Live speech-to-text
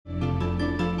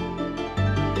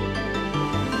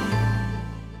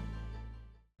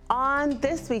On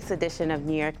this week's edition of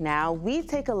New York Now, we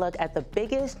take a look at the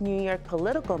biggest New York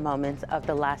political moments of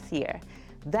the last year.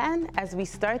 Then, as we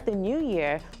start the new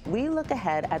year, we look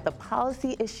ahead at the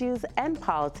policy issues and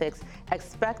politics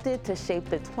expected to shape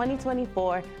the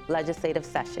 2024 legislative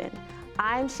session.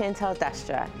 I'm Chantel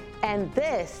Destra, and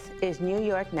this is New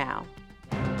York Now.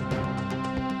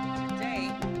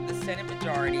 Today, the Senate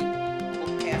majority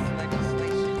will pass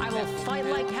legislation. I will fight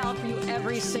like hell for you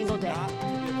every single day,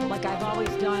 like I've always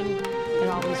done and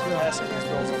always will. Passing these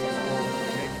bills on the floor,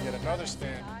 making yet another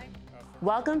stand.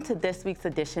 Welcome to this week's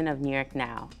edition of New York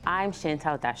Now. I'm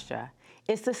Chantel Destra.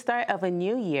 It's the start of a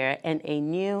new year and a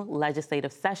new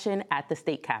legislative session at the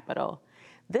state capitol.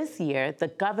 This year, the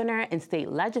governor and state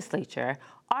legislature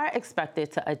are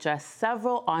expected to address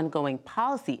several ongoing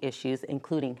policy issues,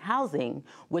 including housing,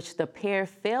 which the pair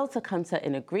failed to come to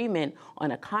an agreement on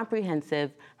a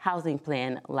comprehensive housing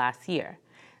plan last year.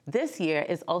 This year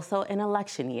is also an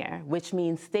election year, which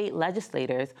means state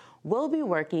legislators will be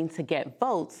working to get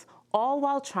votes, all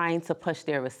while trying to push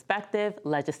their respective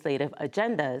legislative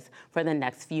agendas for the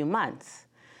next few months.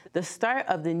 The start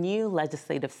of the new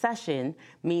legislative session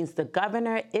means the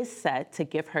governor is set to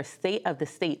give her State of the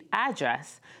State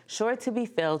address, sure to be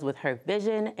filled with her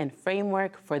vision and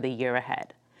framework for the year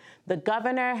ahead. The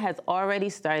governor has already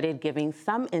started giving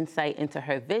some insight into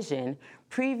her vision,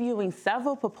 previewing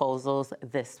several proposals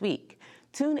this week.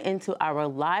 Tune into our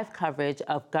live coverage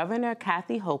of Governor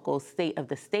Kathy Hochul's State of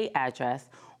the State address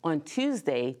on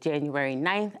Tuesday, January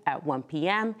 9th at 1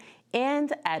 p.m.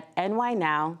 and at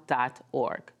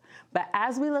nynow.org. But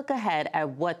as we look ahead at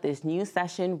what this new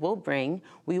session will bring,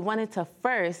 we wanted to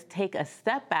first take a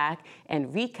step back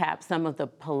and recap some of the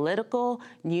political,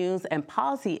 news, and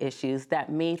policy issues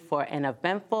that made for an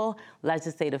eventful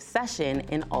legislative session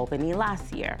in Albany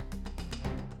last year.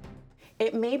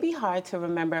 It may be hard to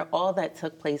remember all that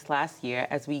took place last year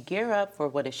as we gear up for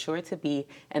what is sure to be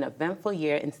an eventful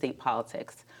year in state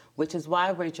politics, which is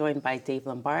why we're joined by Dave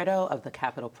Lombardo of the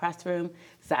Capitol Press Room,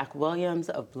 Zach Williams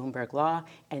of Bloomberg Law,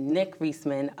 and Nick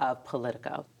Reisman of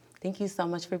Politico. Thank you so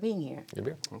much for being here.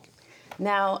 Thank you.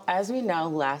 Now, as we know,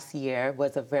 last year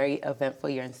was a very eventful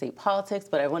year in state politics,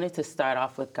 but I wanted to start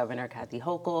off with Governor Kathy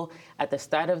Hochul. At the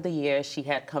start of the year, she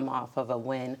had come off of a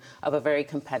win of a very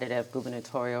competitive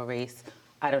gubernatorial race.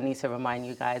 I don't need to remind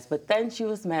you guys, but then she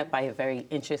was met by a very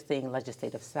interesting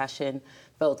legislative session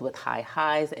filled with high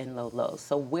highs and low lows.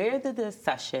 So where did this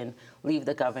session leave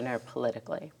the governor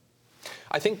politically?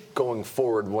 I think going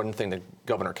forward, one thing that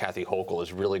Governor Kathy Hochul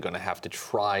is really going to have to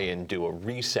try and do a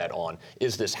reset on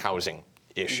is this housing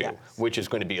issue, yes, which is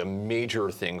going to be a major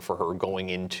thing for her going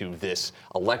into this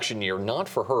election year, not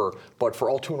for her, but for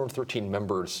all 213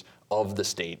 members of the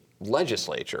state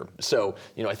legislature. So,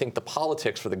 I think the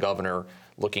politics for the governor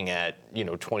looking at,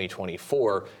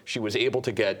 2024, she was able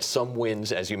to get some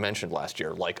wins, as you mentioned last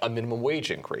year, like a minimum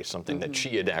wage increase, something that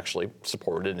she had actually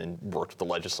supported and worked with the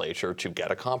legislature to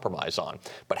get a compromise on.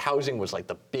 But housing was like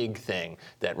the big thing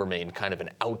that remained kind of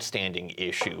an outstanding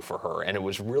issue for her. And it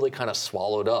was really kind of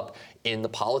swallowed up in the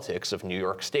politics of New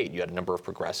York State. You had a number of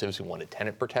progressives who wanted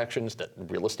tenant protections that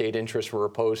real estate interests were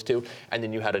opposed to. And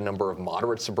then you had a number of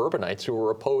moderate suburbanites who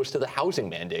were opposed to the housing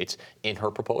mandates in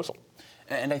her proposal.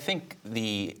 And I think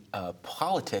the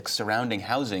politics surrounding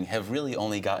housing have really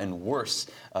only gotten worse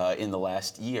in the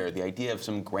last year. The idea of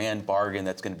some grand bargain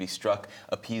that's going to be struck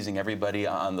appeasing everybody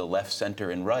on the left,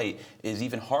 center, and right is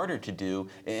even harder to do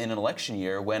in an election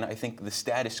year when I think the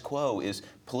status quo is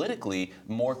politically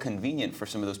more convenient for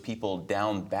some of those people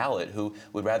down ballot who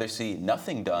would rather see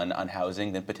nothing done on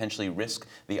housing than potentially risk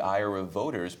the ire of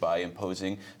voters by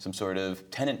imposing some sort of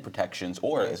tenant protections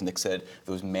or, as Nick said,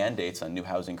 those mandates on new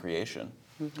housing creation.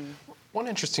 One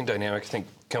interesting dynamic, I think,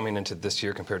 coming into this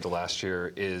year compared to last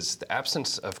year is the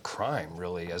absence of crime,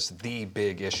 really, as the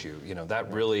big issue.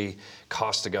 That really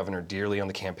cost the governor dearly on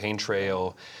the campaign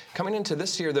trail. Coming into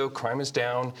this year, though, crime is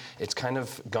down. It's kind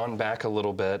of gone back a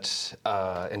little bit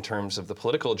in terms of the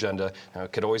political agenda. Now,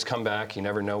 it could always come back. You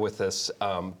never know with this.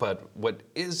 But what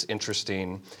is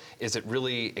interesting is it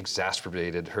really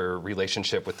exacerbated her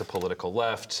relationship with the political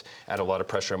left, added a lot of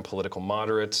pressure on political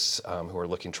moderates who are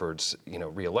looking towards,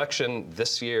 re-election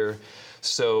this year.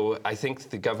 So I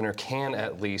think the governor can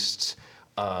at least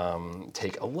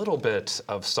take a little bit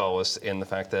of solace in the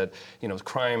fact that,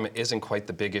 crime isn't quite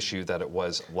the big issue that it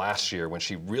was last year when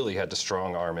she really had to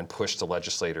strong arm and push the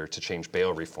legislator to change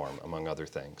bail reform, among other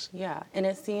things. Yeah, and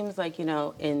it seems like,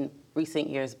 in recent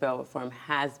years, bail reform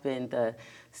has been the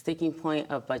sticking point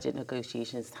of budget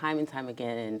negotiations time and time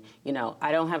again. And,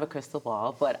 I don't have a crystal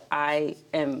ball, but I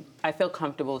feel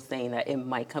comfortable saying that it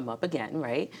might come up again,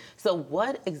 right? So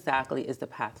what exactly is the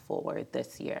path forward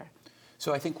this year?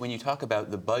 So I think when you talk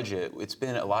about the budget, it's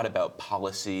been a lot about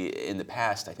policy in the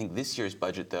past. I think this year's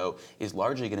budget, though, is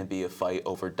largely going to be a fight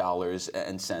over dollars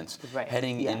and cents. Right.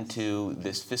 Heading into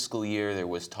this fiscal year, there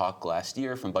was talk last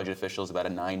year from budget officials about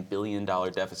a $9 billion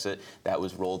deficit. That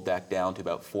was rolled back down to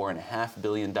about $4.5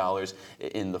 billion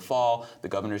in the fall. The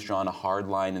governor's drawn a hard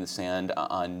line in the sand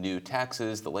on new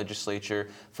taxes. The legislature,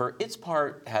 for its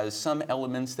part, has some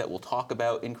elements that will talk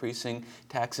about increasing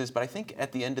taxes. But I think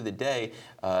at the end of the day,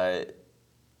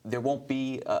 there won't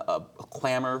be a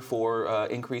clamor for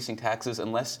increasing taxes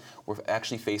unless we're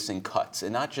actually facing cuts,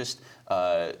 and not just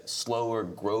slower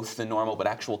growth than normal, but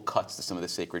actual cuts to some of the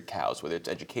sacred cows, whether it's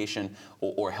education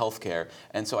or healthcare.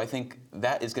 And so I think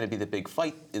that is going to be the big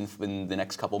fight in the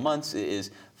next couple months,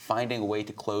 is finding a way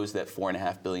to close that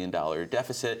 $4.5 billion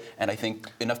deficit. And I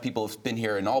think enough people have been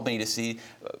here in Albany to see,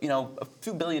 a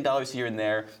few $billion here and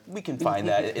there. We can find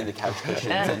that in the couch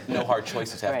cushions, and no hard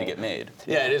choices have to get made.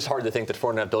 Yeah, it is hard to think that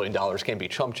 $4.5 billion can be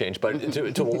chump change, but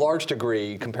to a large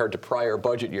degree, compared to prior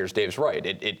budget years, Dave's right.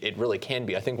 It really can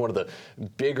be. I think one of the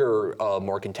bigger,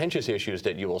 more contentious issues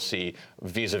that you will see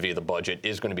vis-a-vis the budget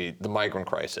is going to be the migrant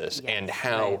crisis, and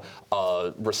how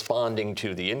responding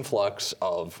to the influx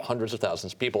of hundreds of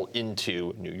thousands of people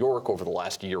into New York over the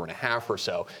last year and a half or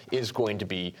so is going to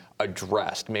be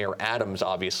addressed. Mayor Adams,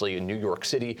 obviously, in New York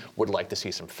City, would like to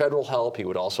see some federal help. He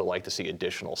would also like to see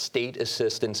additional state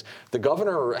assistance. The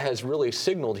governor has really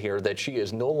signaled here that she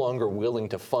is no longer willing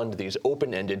to fund these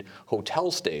open-ended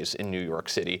hotel stays in New York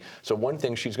City. So one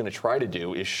thing she's going to try to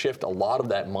do is shift a lot of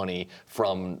that money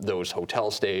from those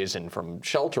hotel stays and from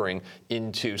sheltering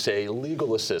into, say,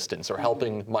 legal assistance or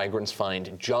helping migrants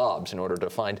find jobs in order to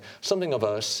find something of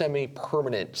a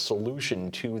semi-permanent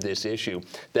solution to this issue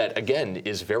that, again,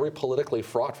 is very politically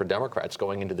fraught for Democrats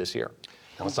going into this year.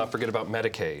 Now, let's not forget about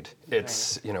Medicaid.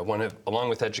 It's along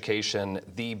with education,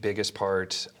 the biggest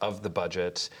part of the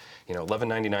budget.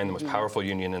 1199, the most powerful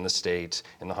union in the state,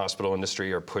 and the hospital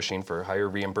industry are pushing for higher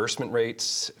reimbursement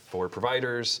rates for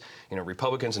providers.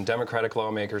 Republicans and Democratic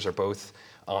lawmakers are both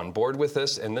on board with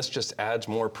this, and this just adds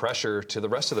more pressure to the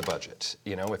rest of the budget.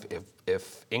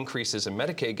 If increases in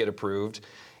Medicaid get approved,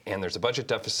 and there's a budget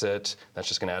deficit, that's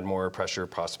just going to add more pressure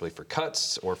possibly for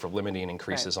cuts or for limiting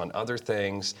increases on other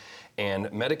things. And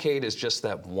Medicaid is just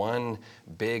that one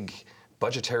big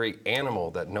budgetary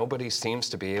animal that nobody seems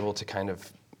to be able to kind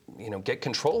of get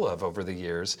control of over the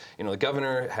years. The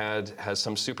governor has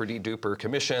some super-duper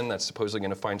commission that's supposedly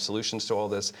going to find solutions to all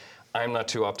this. I'm not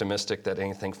too optimistic that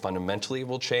anything fundamentally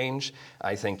will change.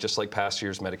 I think just like past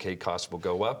years, Medicaid costs will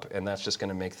go up, and that's just going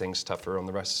to make things tougher on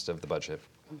the rest of the budget.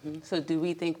 So do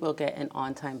we think we'll get an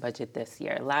on-time budget this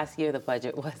year? Last year, the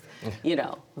budget was,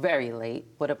 very late.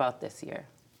 What about this year?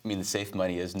 I mean, the safe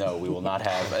money is no, we will not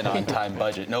have an on-time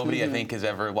budget. Nobody, I think, has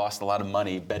ever lost a lot of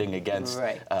money betting against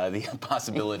the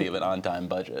possibility of an on-time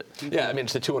budget. Yeah, I mean,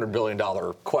 it's the $200 billion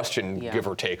question, give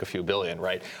or take a few billion,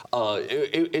 right?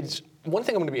 It's one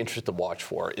thing I'm going to be interested to watch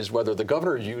for is whether the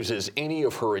governor uses any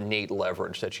of her innate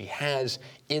leverage that she has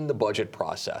in the budget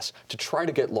process to try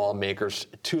to get lawmakers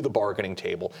to the bargaining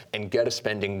table and get a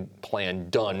spending plan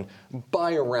done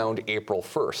by around April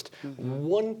 1st.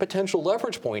 One potential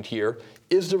leverage point here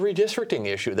is the redistricting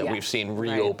issue that we've seen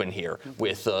reopen here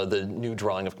with the new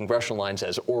drawing of congressional lines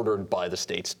as ordered by the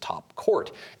state's top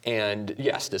court. And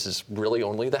yes, this is really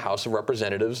only the House of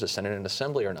Representatives. The Senate and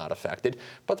Assembly are not affected,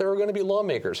 but there are going to be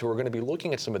lawmakers who are going to be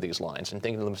looking at some of these lines and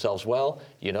thinking to themselves, well,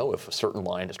 if a certain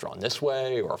line is drawn this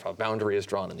way or if a boundary is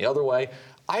drawn in the other way,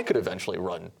 I could eventually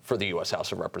run for the U.S.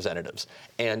 House of Representatives.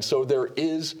 And so there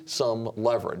is some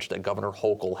leverage that Governor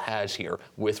Hochul has here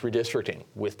with redistricting,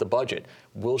 with the budget.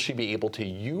 Will she be able to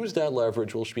use that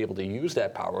leverage? Will she be able to use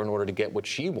that power in order to get what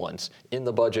she wants in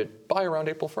the budget by around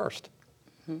April 1st?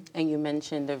 And you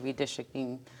mentioned the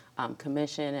redistricting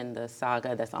commission and the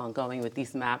saga that's ongoing with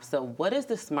these maps. So what is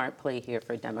the smart play here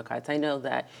for Democrats? I know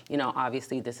that,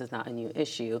 obviously this is not a new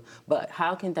issue, but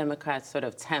how can Democrats sort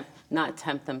of not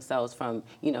tempt themselves from,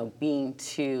 being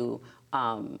too,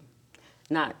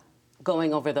 not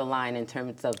going over the line in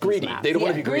terms of greedy. Maps. They don't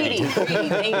want to be greedy. Greedy,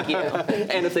 thank you.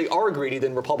 And if they are greedy,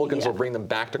 then Republicans will bring them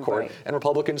back to court, and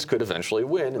Republicans could eventually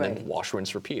win, and then wash,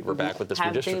 rinse, repeat. We're back with this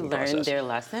redistricting process. Have they learned their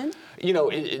lesson?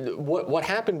 What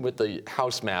happened with the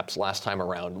House maps last time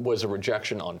around was a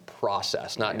rejection on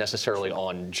process, not necessarily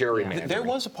on gerrymandering. There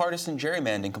was a partisan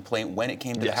gerrymandering complaint when it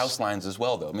came to the House lines as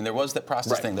well, though. I mean, there was that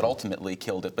process thing that ultimately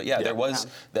killed it. But there was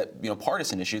that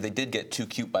partisan issue. They did get too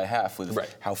cute by half with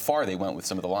how far they went with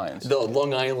some of the lines. the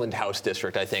Long Island House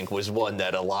District, I think, was one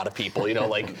that a lot of people,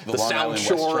 like the Long South Island,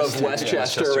 Shore of Westchester,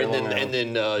 Westchester, Long and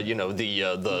then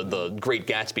the Great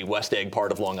Gatsby West Egg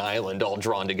part of Long Island all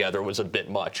drawn together was a bit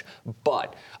much.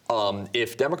 But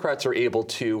if Democrats are able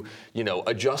to,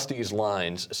 adjust these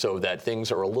lines so that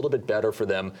things are a little bit better for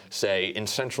them, say in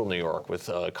Central New York with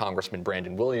Congressman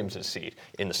Brandon Williams' seat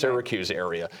in the Syracuse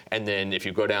area, and then if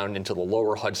you go down into the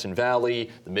lower Hudson Valley,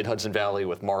 the mid-Hudson Valley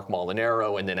with Mark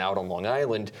Molinaro, and then out on Long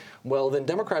Island, well, then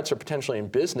Democrats are potentially in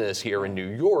business here in New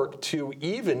York to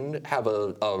even have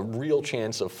a real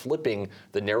chance of flipping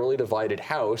the narrowly divided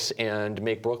House and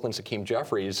make Brooklyn's Hakeem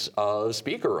Jeffries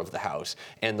Speaker of the House.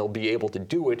 And they'll be able to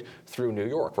do it through New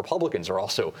York. Republicans are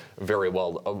also very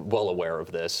well aware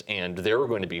of this, and they're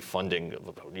going to be funding,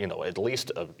 at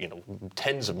least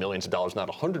tens of millions of dollars, not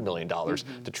 $100 million,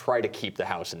 to try to keep the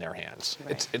House in their hands.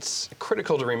 Right. It's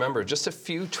critical to remember just a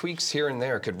few tweaks here and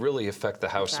there could really affect the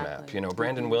House map.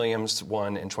 Brandon Williams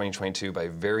won in 2022 by a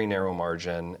very narrow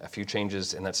margin. A few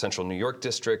changes in that Central New York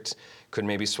district could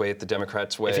maybe sway it the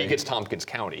Democrats' way. If he gets Tompkins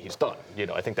County, he's done.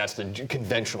 I think that's the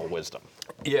conventional wisdom.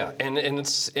 Yeah, and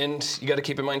you got to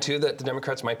keep in mind too that the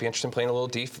Democrats might be interested in playing a little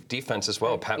defense as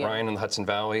well. Pat Ryan in the Hudson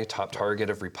Valley, top target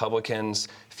of Republicans.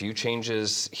 A few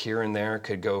changes here and there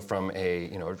could go from a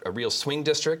real swing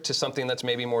district to something that's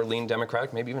maybe more lean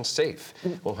Democratic, maybe even safe.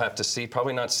 We'll have to see.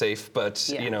 Probably not safe, but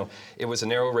it was a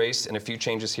narrow race, and a few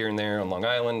changes here and there on Long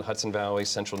Island, Hudson Valley,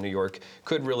 Central New York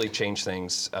could really change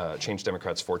things, change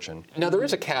Democrats' fortune. Now, there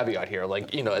is a caveat here.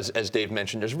 As Dave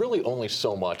mentioned, there's really only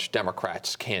so much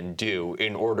Democrats can do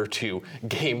in order to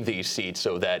game these seats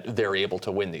so that they're able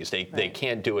to win these. They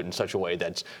can't do it in such a way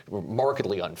that's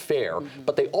markedly unfair,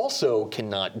 but they also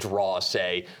cannot draw,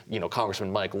 say,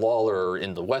 Congressman Mike Lawler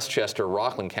in the Westchester,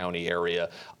 Rockland County area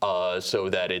so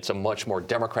that it's a much more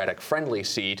Democratic-friendly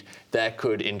seat that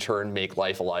could, in turn, make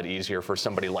life a lot easier for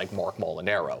somebody like Mark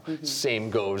Molinaro.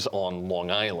 Same goes on Long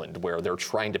Island, where they're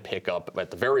trying to pick up, at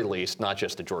the very least, not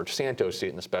just the George Santos seat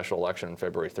in the special election on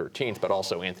February 13th, but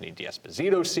also Anthony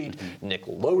D'Esposito's seat, Nick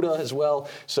Lota as well.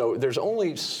 So there's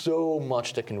only so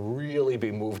much that can really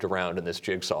be moved around in this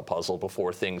jigsaw puzzle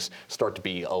before things start to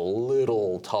be a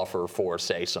little tougher for,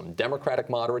 say, some Democratic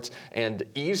moderates and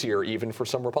easier even for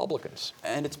some Republicans.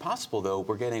 And it's possible, though,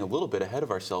 we're getting a little bit ahead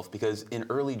of ourselves because in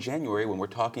early January, when we're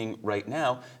talking right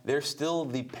now, there's still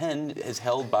the pen is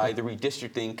held by the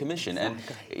Redistricting Commission.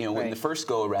 Exactly. And when the first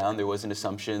go around, there was an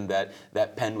assumption that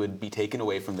that pen would be taken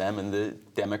away from them and the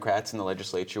Democrats in the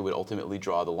legislature would ultimately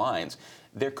draw the lines.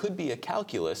 There could be a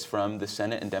calculus from the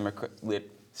Senate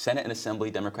and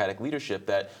Assembly Democratic leadership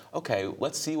that, okay,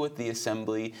 let's see what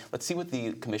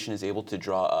the commission is able to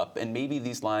draw up, and maybe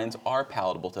these lines are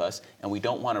palatable to us, and we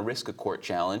don't want to risk a court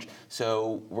challenge,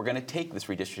 so we're going to take this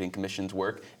redistricting commission's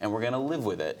work and we're going to live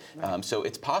with it. Right. So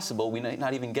it's possible we might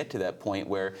not even get to that point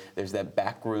where there's that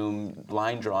backroom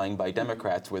line drawing by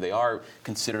Democrats where they are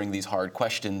considering these hard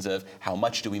questions of how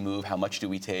much do we move, how much do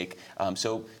we take.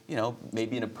 So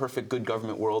maybe in a perfect good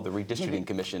government world, the redistricting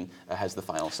commission has the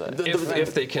final say.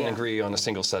 If they can agree on a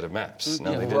single set of maps.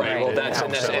 No, they didn't. Right. Well,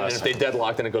 and if they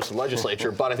deadlock, then it goes to the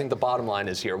legislature. But I think the bottom line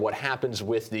is here: what happens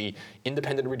with the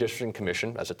Independent Redistricting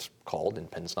Commission, as it's called?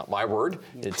 Independent's not my word.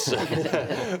 It's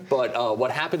but what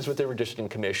happens with the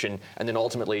Redistricting Commission, and then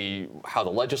ultimately how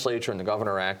the legislature and the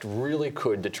Governor Act really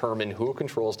could determine who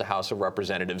controls the House of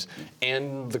Representatives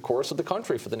and the course of the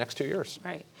country for the next 2 years.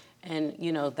 Right. And,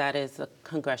 that is the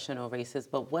congressional races,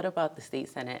 but what about the state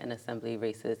Senate and Assembly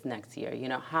races next year?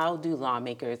 How do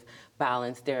lawmakers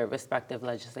balance their respective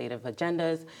legislative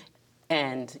agendas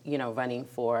and, running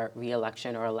for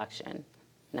re-election or election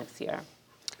next year?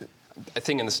 I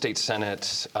think in the state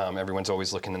Senate, everyone's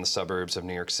always looking in the suburbs of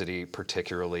New York City,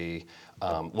 particularly.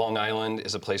 Long Island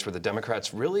is a place where the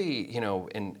Democrats really,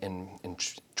 in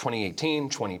 2018,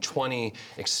 2020,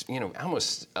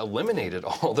 almost eliminated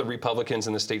all the Republicans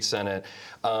in the state Senate.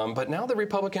 But now the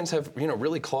Republicans have,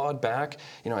 really clawed back.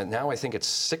 Now I think it's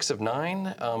 6 of 9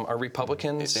 are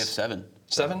Republicans. They have 7.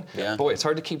 7? Yeah. Boy, it's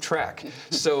hard to keep track.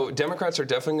 So Democrats are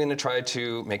definitely going to try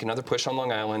to make another push on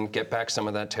Long Island, get back some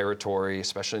of that territory,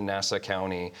 especially in Nassau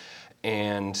County.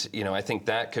 And, I think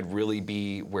that could really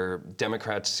be where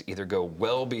Democrats either go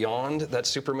well beyond that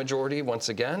supermajority once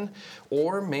again,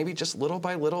 or maybe just little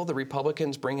by little, the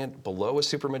Republicans bring it below a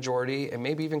supermajority and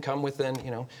maybe even come within,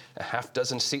 a half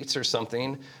dozen seats or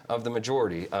something of the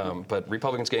majority. But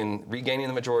Republicans regaining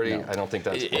the majority, I don't think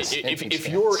that's if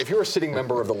you're a sitting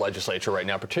member of the legislature right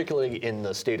now, particularly in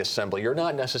the state assembly, you're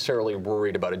not necessarily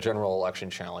worried about a general election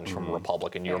challenge from a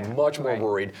Republican. You're much more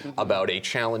worried about a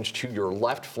challenge to your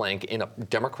left flank in a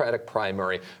Democratic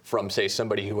primary from, say,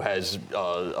 somebody who has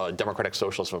Democratic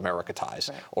Socialists of America ties,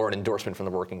 right, or an endorsement from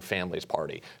the Working Families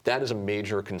Party. That is a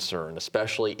major concern,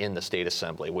 especially in the state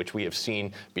assembly, which we have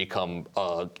seen become,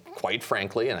 quite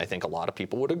frankly, and I think a lot of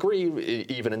people would agree,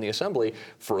 even in the assembly,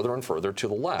 further and further to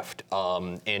the left.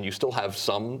 And you still have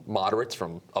some moderates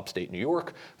from upstate New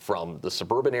York, from the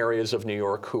suburban areas of New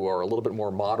York, who are a little bit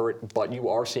more moderate, but you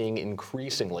are seeing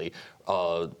increasingly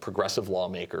progressive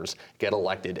lawmakers get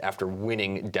elected after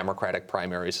winning Democratic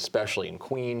primaries, especially in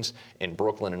Queens, in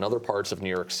Brooklyn, and other parts of New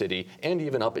York City, and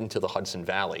even up into the Hudson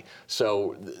Valley.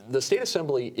 So the state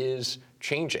assembly is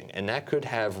changing, and that could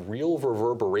have real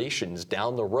reverberations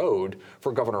down the road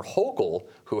for Governor Hochul,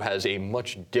 who has a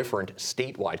much different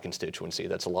statewide constituency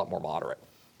that's a lot more moderate.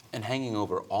 And hanging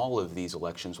over all of these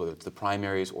elections, whether it's the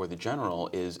primaries or the general,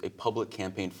 is a public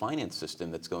campaign finance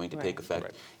system that's going to take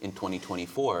effect in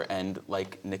 2024. And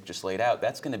like Nick just laid out,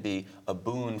 that's going to be a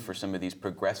boon for some of these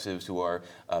progressives who are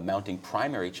mounting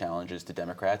primary challenges to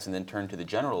Democrats and then turn to the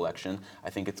general election. I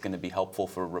think it's going to be helpful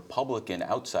for Republican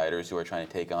outsiders who are trying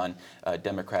to take on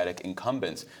Democratic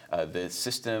incumbents. The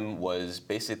system was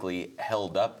basically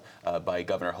held up by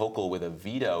Governor Hochul with a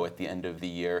veto at the end of the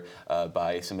year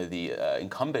by some of the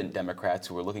incumbent Democrats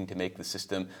who were looking to make the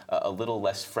system a little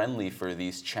less friendly for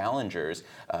these challengers.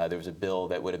 There was a bill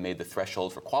that would have made the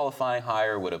threshold for qualifying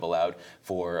higher, would have allowed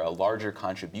for larger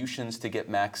contributions to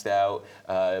get maxed out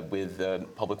with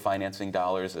public financing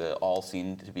dollars. All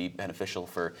seemed to be beneficial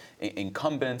for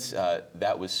incumbents.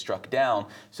 That was struck down.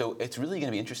 So it's really going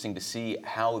to be interesting to see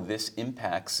how this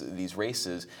impacts these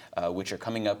races, which are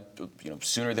coming up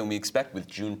sooner than we expect, with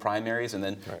June primaries, and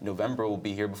then November will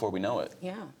be here before we know it.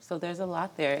 Yeah, so there's a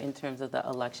lot there in terms of the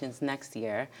elections next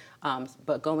year.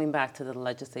 But going back to the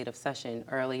legislative session,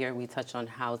 earlier we touched on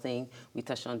housing, we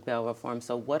touched on bail reform.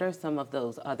 So what are some of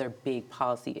those other big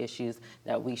policy issues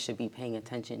that we should be paying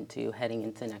attention to heading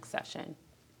into next session?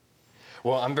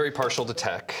 Well, I'm very partial to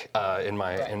tech in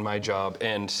my job,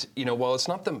 and while it's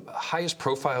not the highest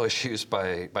profile issues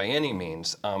by any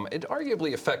means, it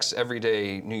arguably affects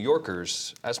everyday New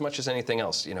Yorkers as much as anything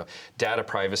else. Data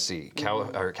privacy.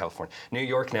 California, New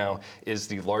York now is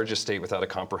the largest state without a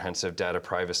comprehensive data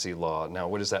privacy law. Now,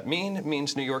 what does that mean? It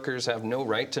means New Yorkers have no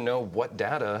right to know what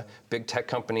data big tech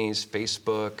companies,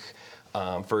 Facebook,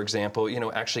 for example,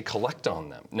 actually collect on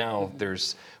them. Now,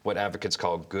 there's what advocates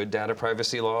call good data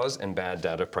privacy laws and bad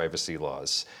data privacy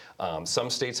laws. Some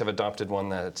states have adopted one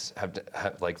that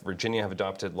like Virginia, have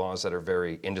adopted laws that are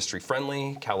very industry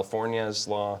friendly. California's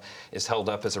law is held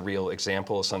up as a real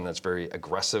example of something that's very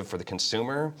aggressive for the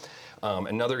consumer.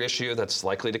 Another issue that's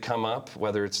likely to come up,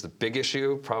 whether it's the big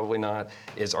issue, probably not,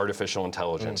 is artificial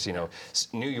intelligence.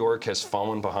 New York has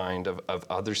fallen behind of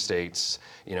other states.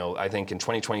 I think in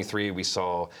 2023 we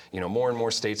saw more and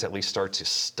more states at least start to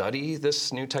study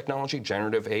this new technology,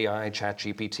 generative AI,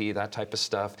 ChatGPT, that type of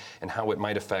stuff, and how it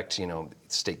might affect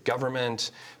state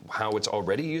government, how it's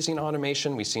already using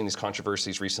automation. We've seen these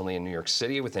controversies recently in New York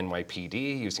City with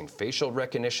NYPD using facial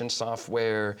recognition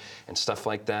software and stuff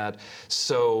like that.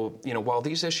 So, while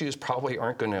these issues probably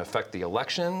aren't going to affect the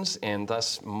elections and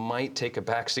thus might take a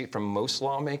backseat from most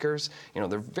lawmakers,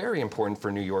 they're very important for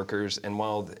New Yorkers. And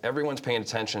while everyone's paying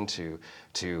attention to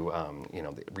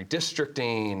the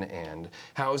redistricting and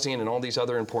housing and all these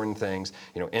other important things,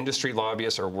 industry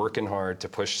lobbyists are working hard to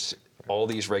push all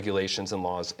these regulations and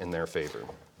laws in their favor.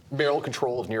 Mayoral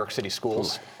control of New York City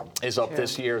schools is up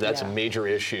this year. That's a major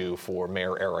issue for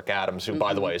Mayor Eric Adams, who,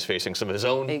 by the way, is facing some of his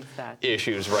own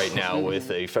issues right now with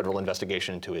a federal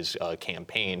investigation into his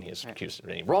campaign. He is accused of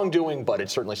any wrongdoing, but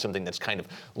it's certainly something that's kind of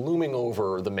looming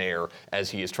over the mayor as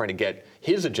he is trying to get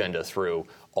his agenda through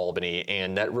Albany,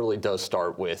 and that really does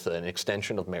start with an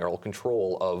extension of mayoral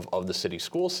control of the city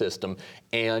school system.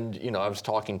 And I was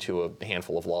talking to a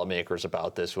handful of lawmakers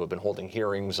about this who have been holding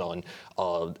hearings on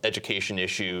education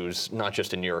issues, not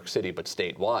just in New York City, but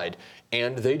statewide,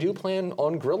 and they do plan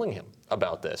on grilling him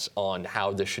about this, on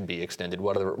how this should be extended,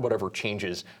 whatever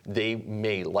changes they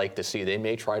may like to see. They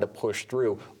may try to push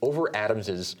through over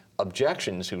Adams's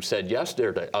objections, who said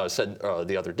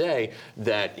the other day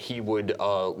that he would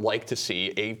like to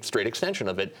see a straight extension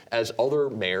of it, as other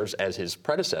mayors, as his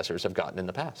predecessors, have gotten in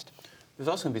the past. There's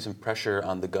also going to be some pressure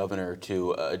on the governor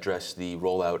to address the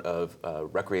rollout of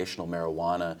recreational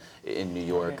marijuana in New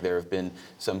York. There have been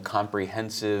some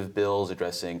comprehensive bills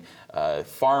addressing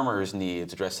farmers'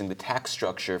 needs, addressing the tax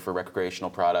structure for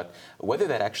recreational product. Whether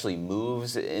that actually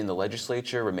moves in the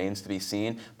legislature remains to be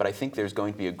seen, but I think there's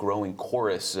going to be a growing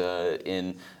chorus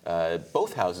in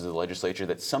both houses of the legislature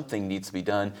that something needs to be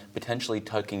done, potentially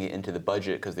tucking it into the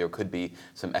budget, because there could be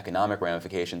some economic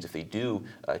ramifications if they do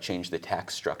change the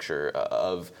tax structure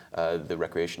of the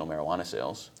recreational marijuana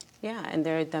sales. Yeah, and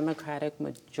there are Democratic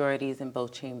majorities in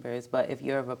both chambers, but if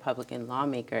you're a Republican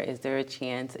lawmaker, is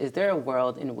there a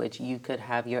world in which you could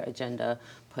have your agenda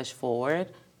pushed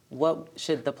forward? What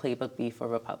should the playbook be for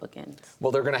Republicans?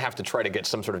 Well, they're going to have to try to get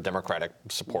some sort of Democratic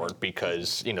support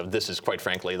because, this is quite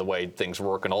frankly the way things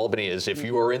work in Albany is if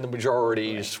you are in the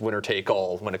majorities, winner take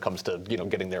all when it comes to,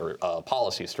 getting their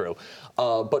policies through.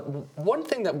 But one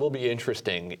thing that will be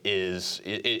interesting is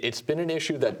it's been an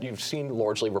issue that you've seen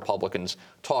largely Republicans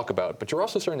talk about, but you're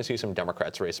also starting to see some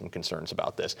Democrats raise some concerns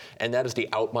about this, and that is the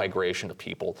outmigration of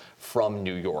people from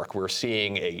New York. We're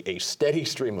seeing a steady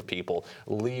stream of people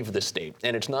leave the state,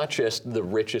 and it's not just the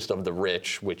richest of the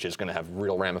rich, which is going to have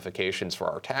real ramifications for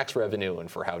our tax revenue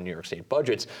and for how New York State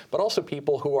budgets, but also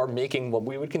people who are making what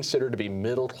we would consider to be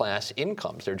middle-class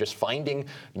incomes. They're just finding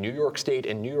New York State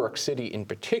and New York City in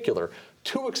particular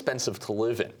too expensive to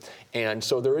live in. And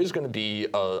so there is going to be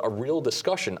a real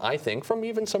discussion, I think, from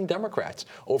even some Democrats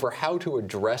over how to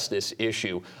address this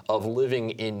issue of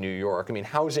living in New York. I mean,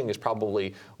 housing is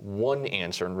probably one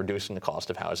answer in reducing the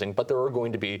cost of housing, but there are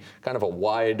going to be kind of a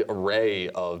wide array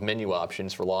of menu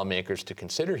options for lawmakers to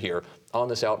consider here on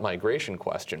this outmigration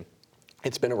question.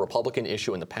 It's been a Republican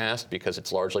issue in the past because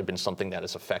it's largely been something that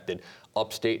has affected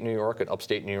upstate New York and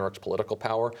upstate New York's political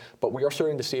power. But we are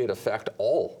starting to see it affect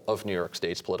all of New York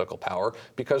State's political power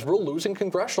because we're losing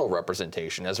congressional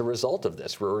representation as a result of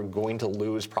this. We're going to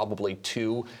lose probably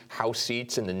 2 House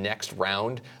seats in the next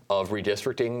round of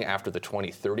redistricting after the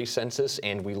 2030 census,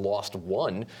 and we lost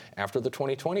 1 after the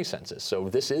 2020 census. So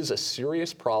this is a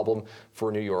serious problem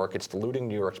for New York. It's diluting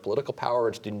New York's political power.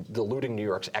 It's diluting New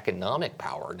York's economic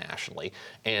power nationally.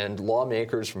 And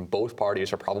lawmakers from both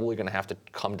parties are probably going to have to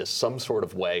come to some sort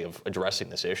of way of addressing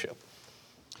this issue.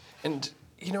 And,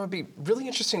 it'd be really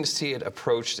interesting to see it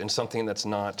approached in something that's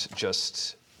not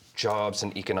just jobs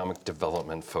and economic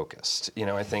development focused.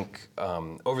 I think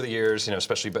over the years,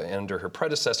 especially under her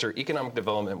predecessor, economic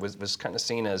development was kind of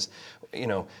seen as,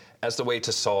 as the way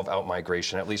to solve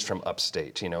outmigration, at least from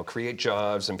upstate. Create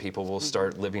jobs and people will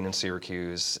start living in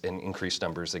Syracuse in increased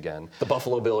numbers again. The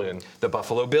Buffalo Billion. The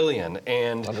Buffalo Billion.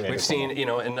 And we've seen,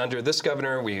 and under this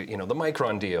governor, the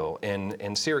Micron deal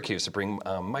in Syracuse to bring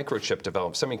microchip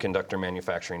semiconductor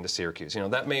manufacturing to Syracuse.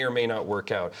 That may or may not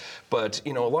work out. But,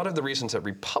 a lot of the reasons that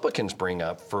Republicans bring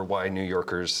up for why New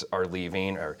Yorkers are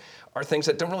leaving are things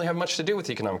that don't really have much to do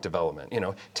with economic development.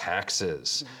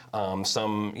 Taxes.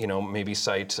 Some, maybe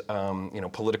cite,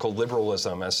 political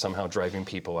liberalism as somehow driving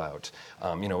people out.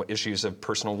 Issues of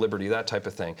personal liberty, that type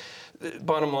of thing.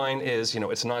 Bottom line is,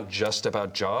 it's not just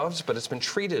about jobs, but it's been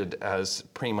treated as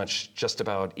pretty much just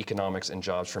about economics and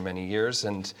jobs for many years.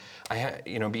 And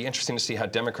it'd be interesting to see how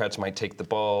Democrats might take the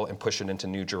ball and push it into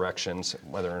new directions.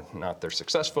 Whether or not they're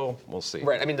successful, we'll see.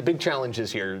 Right. I mean, the big challenge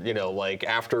is here, like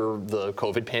after the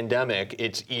COVID pandemic,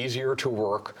 it's easier to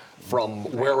work from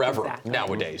wherever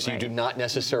nowadays. Right. You do not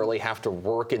necessarily have to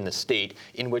work in the state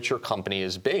in which your company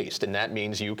is based. And that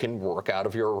means you can work out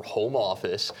of your home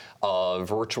office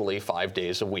virtually 5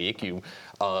 days a week.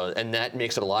 And that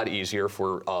makes it a lot easier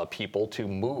for people to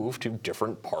move to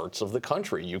different parts of the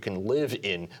country. You can live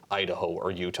in Idaho or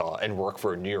Utah and work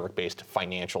for a New York-based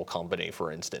financial company,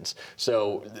 for instance.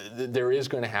 So there is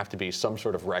going to have to be some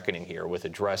sort of reckoning here with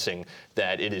addressing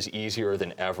that it is easier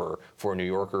than ever for New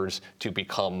Yorkers to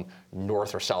become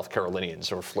North or South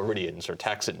Carolinians or Floridians or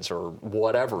Texans or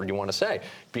whatever you want to say,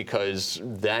 because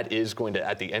that is going to,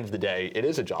 at the end of the day, it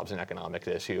is a jobs and economic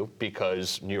issue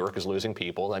because New York is losing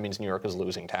people. That means New York is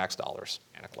losing tax dollars,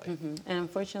 technically. Mm-hmm. And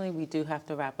unfortunately, we do have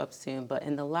to wrap up soon, but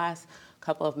in the last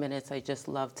couple of minutes, I'd just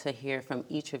love to hear from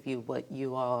each of you what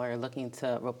you all are looking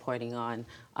to reporting on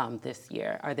this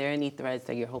year. Are there any threads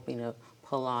that you're hoping to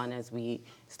pull on as we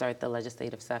start the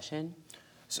legislative session?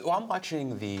 So I'm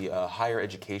watching the higher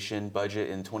education budget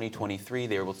in 2023.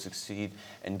 They were able to succeed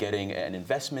in getting an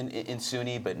investment in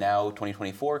SUNY, but now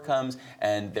 2024 comes,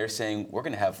 and they're saying we're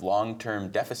going to have long-term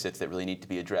deficits that really need to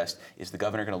be addressed. Is the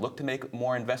governor going to look to make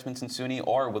more investments in SUNY,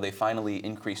 or will they finally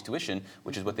increase tuition,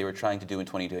 which is what they were trying to do in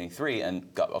 2023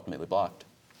 and got ultimately blocked?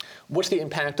 What's the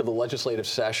impact of the legislative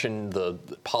session, the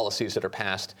policies that are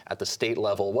passed at the state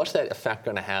level? What's that effect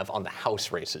going to have on the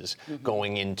House races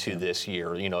going into this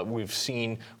year? We've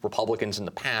seen Republicans in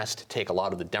the past take a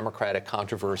lot of the Democratic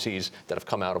controversies that have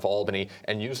come out of Albany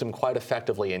and use them quite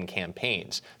effectively in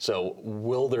campaigns. So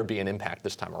will there be an impact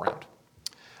this time around?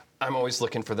 I'm always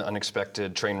looking for the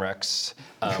unexpected train wrecks.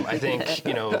 I think,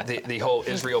 the whole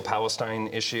Israel-Palestine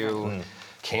issue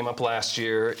came up last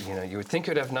year. You would think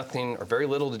it would have nothing or very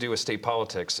little to do with state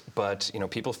politics, but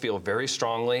people feel very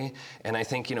strongly, and I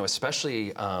think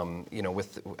especially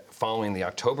with following the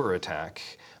October attack,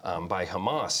 by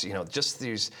Hamas. Just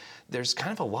there's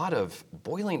kind of a lot of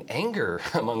boiling anger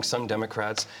among some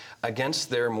Democrats against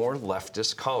their more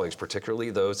leftist colleagues, particularly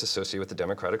those associated with the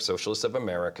Democratic Socialists of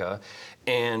America.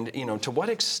 And, to what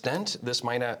extent this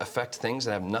might affect things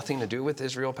that have nothing to do with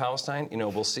Israel-Palestine,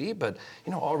 we'll see. But,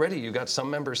 already you got some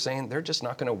members saying they're just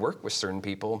not going to work with certain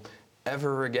people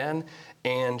ever again.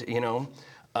 And,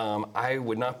 I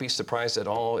would not be surprised at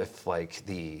all if, like,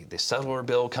 the settler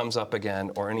bill comes up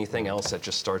again or anything else that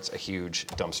just starts a huge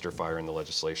dumpster fire in the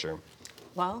legislature.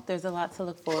 Well, there's a lot to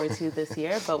look forward to this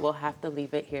year, but we'll have to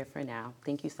leave it here for now.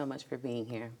 Thank you so much for being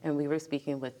here. And we were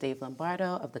speaking with Dave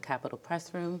Lombardo of the Capitol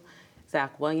Press Room,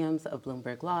 Zach Williams of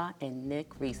Bloomberg Law, and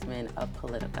Nick Reisman of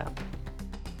Politico.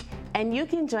 And you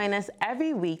can join us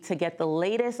every week to get the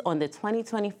latest on the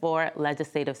 2024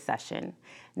 legislative session.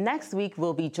 Next week,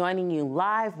 we'll be joining you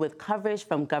live with coverage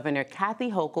from Governor Kathy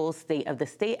Hochul's State of the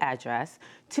State address,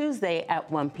 Tuesday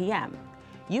at 1 p.m.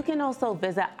 You can also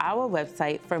visit our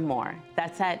website for more.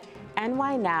 That's at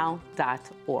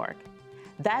nynow.org.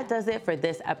 That does it for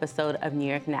this episode of New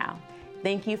York Now.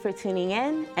 Thank you for tuning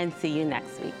in, and see you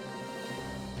next week.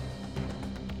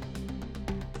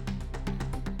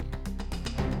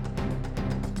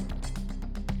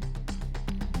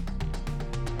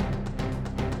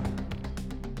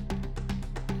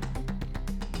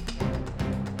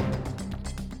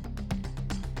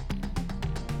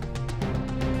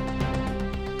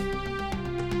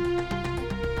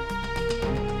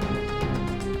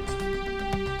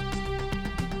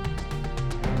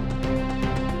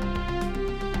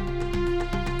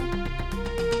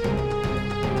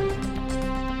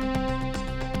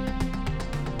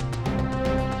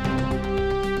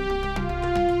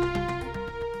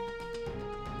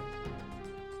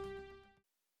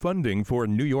 Funding for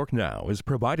New York Now is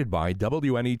provided by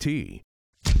WNET,